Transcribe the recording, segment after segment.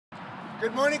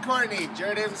Good morning, Cortney.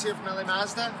 Jared Evans here from LA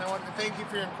Mazda, and I wanted to thank you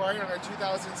for your inquiry on our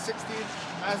 2016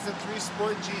 Mazda 3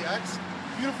 Sport GX.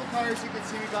 Beautiful car, as you can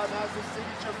see. We got Mazda's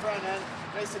signature front end,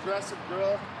 nice aggressive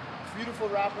grille, beautiful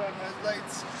wraparound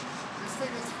headlights. This thing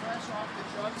is fresh off the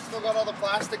truck. Still got all the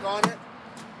plastic on it,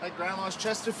 like Grandma's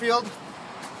Chesterfield.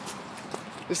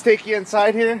 Let's take you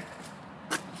inside here.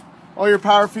 All your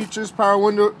power features, power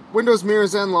windows,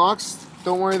 mirrors, and locks.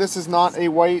 Don't worry, this is not a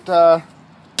white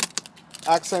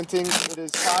accenting, it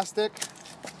is plastic.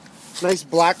 Nice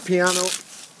black piano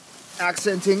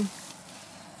accenting.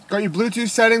 Got your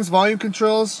Bluetooth settings, volume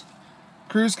controls,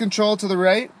 cruise control to the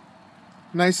right.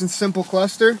 Nice and simple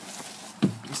cluster.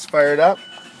 Just fire it up.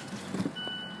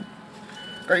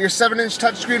 Got your 7-inch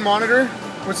touchscreen monitor,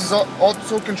 which is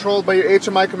also controlled by your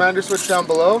HMI commander switch down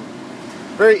below.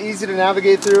 Very easy to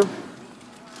navigate through.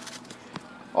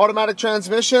 Automatic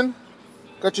transmission.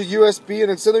 Got your USB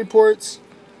and auxiliary ports.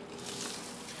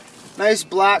 Nice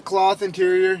black cloth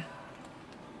interior.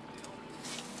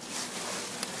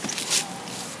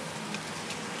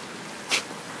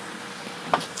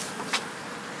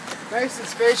 Nice and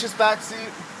spacious back seat.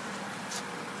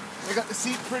 I got the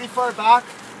seat pretty far back.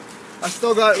 I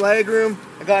still got leg room.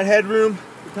 I got headroom.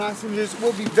 The passengers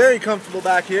will be very comfortable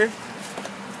back here.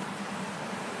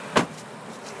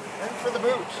 And for the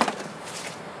boot,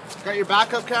 got your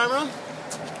backup camera,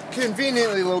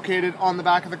 conveniently located on the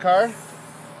back of the car.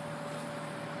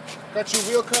 Got your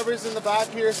wheel covers in the back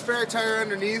here, spare tire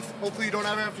underneath. Hopefully you don't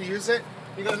ever have to use it.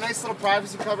 You got a nice little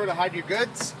privacy cover to hide your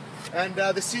goods. And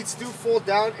the seats do fold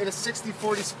down in a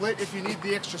 60-40 split if you need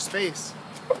the extra space.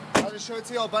 I'll just show it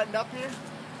to you all buttoned up here.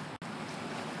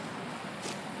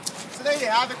 So there you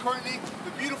have it, Cortney.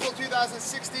 The beautiful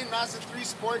 2016 Mazda 3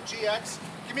 Sport GX.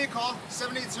 Give me a call,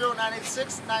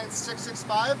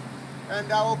 780-986-9665. And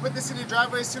we'll put this in your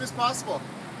driveway as soon as possible.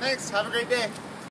 Thanks, have a great day.